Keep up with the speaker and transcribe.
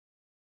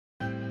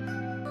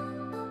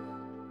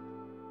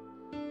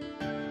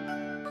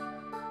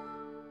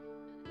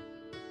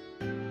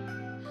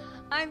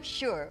I'm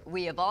sure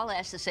we have all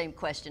asked the same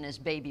question as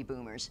baby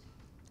boomers.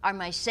 Are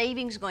my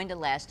savings going to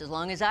last as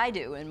long as I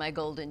do in my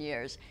golden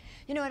years?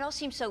 You know, it all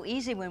seemed so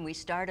easy when we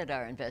started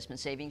our investment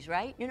savings,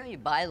 right? You know, you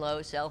buy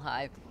low, sell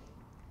high.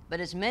 But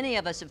as many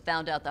of us have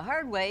found out the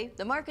hard way,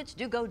 the markets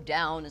do go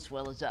down as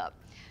well as up.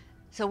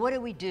 So what do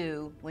we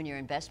do when your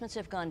investments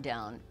have gone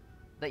down,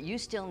 but you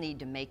still need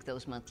to make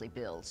those monthly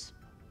bills?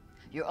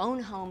 Your own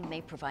home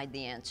may provide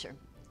the answer.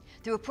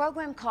 Through a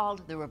program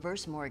called the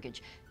Reverse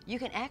Mortgage, you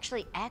can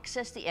actually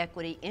access the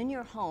equity in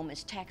your home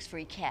as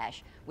tax-free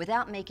cash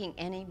without making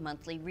any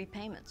monthly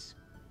repayments.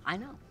 I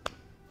know.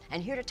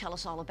 And here to tell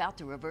us all about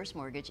the Reverse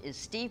Mortgage is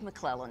Steve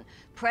McClellan,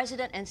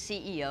 President and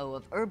CEO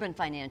of Urban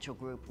Financial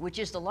Group, which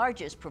is the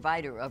largest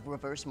provider of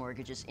reverse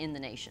mortgages in the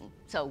nation.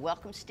 So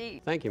welcome,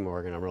 Steve. Thank you,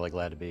 Morgan. I'm really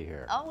glad to be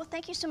here. Oh, well,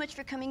 thank you so much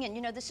for coming in.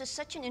 You know, this is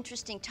such an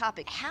interesting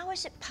topic. How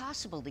is it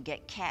possible to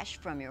get cash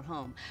from your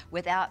home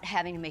without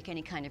having to make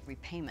any kind of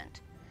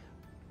repayment?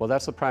 Well,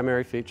 that's the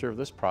primary feature of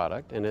this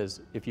product, and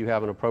is if you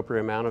have an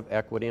appropriate amount of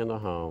equity in the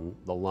home,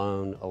 the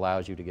loan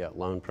allows you to get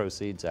loan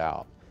proceeds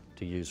out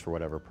to use for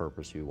whatever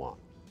purpose you want.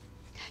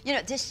 You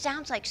know, this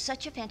sounds like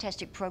such a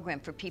fantastic program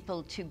for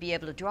people to be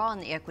able to draw on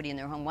the equity in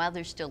their home while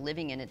they're still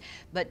living in it.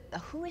 But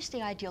who is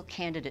the ideal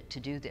candidate to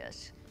do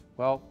this?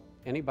 Well,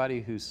 anybody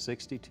who's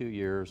 62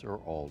 years or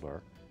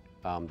older,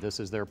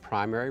 this is their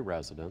primary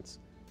residence.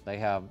 They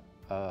have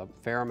a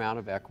fair amount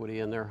of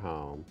equity in their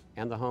home,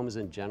 and the home is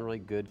in generally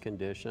good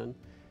condition.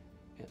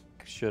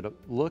 Should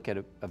look at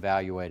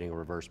evaluating a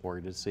reverse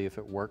mortgage to see if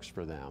it works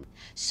for them.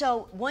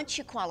 So once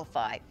you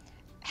qualify,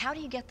 how do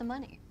you get the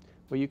money?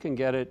 Well, you can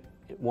get it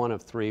one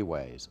of three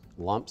ways: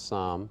 lump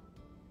sum,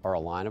 or a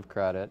line of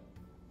credit,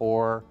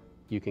 or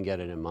you can get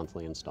it in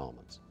monthly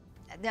installments.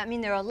 I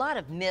mean, there are a lot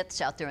of myths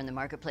out there in the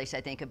marketplace,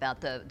 I think, about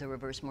the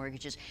reverse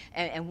mortgages.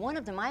 And one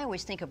of them I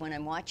always think of when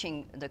I'm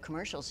watching the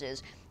commercials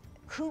is,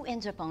 who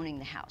ends up owning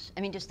the house?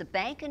 I mean, does the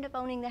bank end up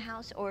owning the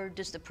house, or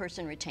does the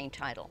person retain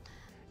title?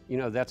 You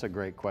know, that's a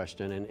great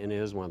question, and it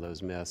is one of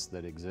those myths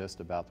that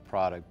exist about the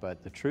product,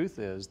 but the truth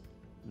is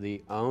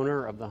the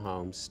owner of the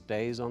home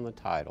stays on the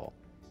title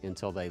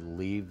until they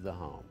leave the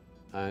home.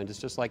 And it's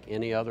just like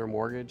any other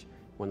mortgage.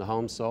 When the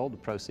home's sold, the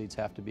proceeds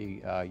have to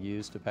be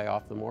used to pay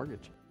off the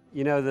mortgage.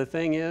 You know, the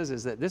thing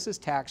is that this is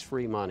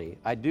tax-free money.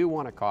 I do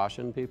want to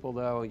caution people,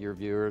 though, your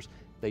viewers,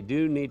 they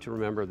do need to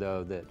remember,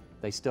 though, that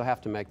they still have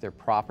to make their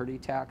property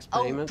tax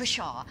payments. Oh, for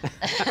sure.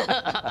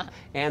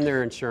 And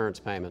their insurance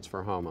payments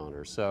for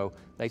homeowners. So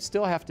they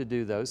still have to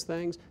do those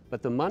things,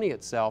 but the money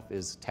itself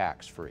is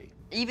tax-free.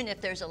 Even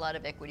if there's a lot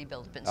of equity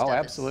built up and stuff. Oh,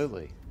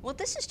 absolutely. Well,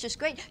 this is just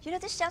great. You know,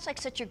 this sounds like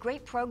such a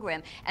great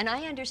program, and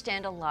I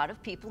understand a lot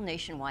of people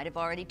nationwide have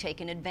already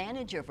taken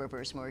advantage of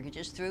reverse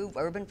mortgages through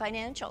Urban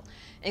Financial,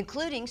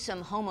 including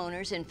some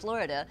homeowners in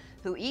Florida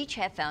who each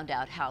have found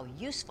out how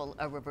useful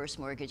a reverse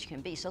mortgage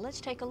can be. So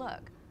let's take a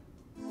look.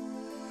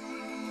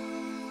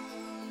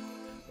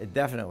 It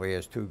definitely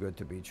is too good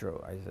to be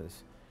true. I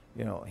says,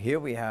 you know, here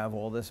we have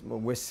all this,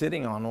 we're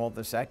sitting on all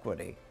this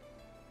equity.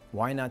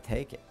 Why not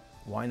take it?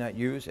 Why not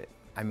use it?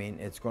 I mean,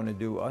 it's going to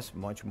do us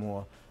much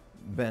more,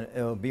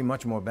 it'll be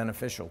much more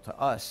beneficial to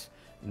us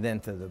than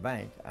to the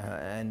bank.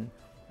 And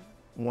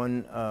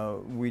when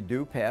we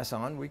do pass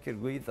on, we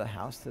could leave the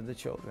house to the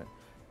children.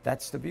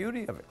 That's the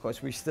beauty of it,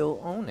 because we still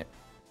own it.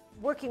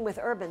 Working with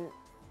Urban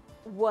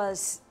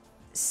was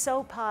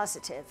so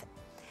positive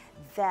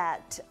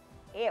that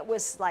it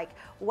was like,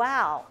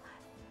 wow,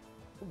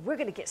 we're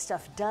going to get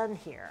stuff done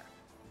here.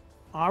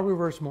 Our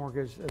reverse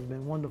mortgage has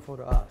been wonderful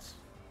to us.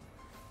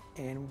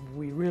 And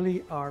we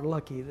really are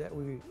lucky that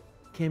we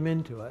came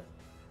into it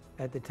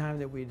at the time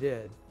that we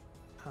did,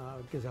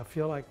 because I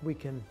feel like we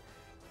can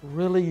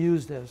really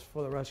use this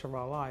for the rest of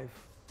our life.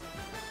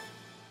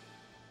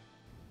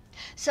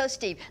 So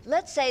Steve,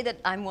 let's say that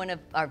I'm one of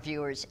our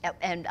viewers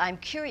and I'm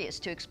curious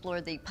to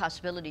explore the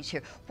possibilities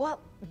here. What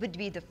would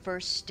be the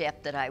first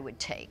step that I would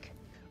take?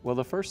 Well,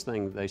 the first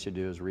thing they should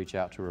do is reach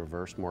out to a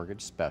reverse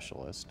mortgage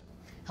specialist.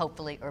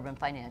 Hopefully Urban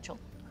Financial.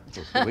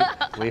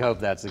 we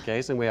hope that's the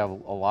case, and we have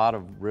a lot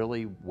of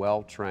really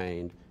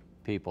well-trained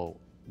people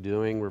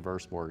doing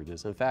reverse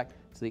mortgages. In fact,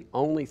 it's the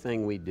only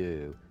thing we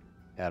do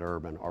at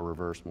Urban are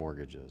reverse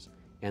mortgages.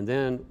 And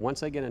then once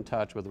they get in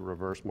touch with a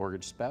reverse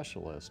mortgage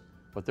specialist,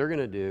 what they're going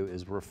to do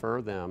is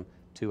refer them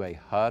to a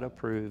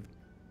HUD-approved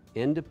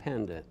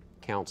independent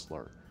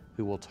counselor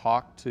who will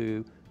talk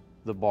to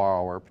the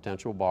borrower,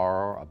 potential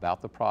borrower,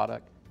 about the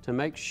product to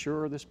make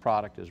sure this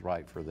product is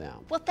right for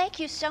them. Well, thank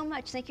you so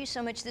much. Thank you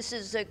so much. This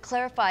has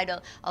clarified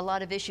a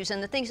lot of issues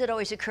and the things that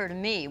always occur to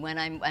me when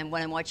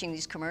I'm watching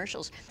these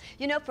commercials.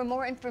 You know, for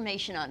more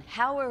information on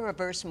how a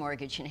reverse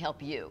mortgage can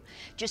help you,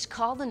 just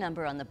call the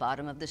number on the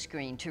bottom of the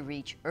screen to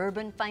reach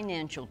Urban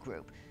Financial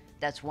Group.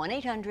 That's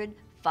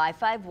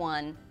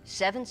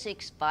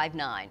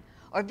 1-800-551-7659,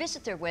 or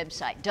visit their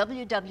website,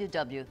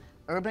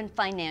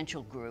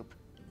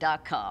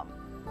 www.urbanfinancialgroup.com.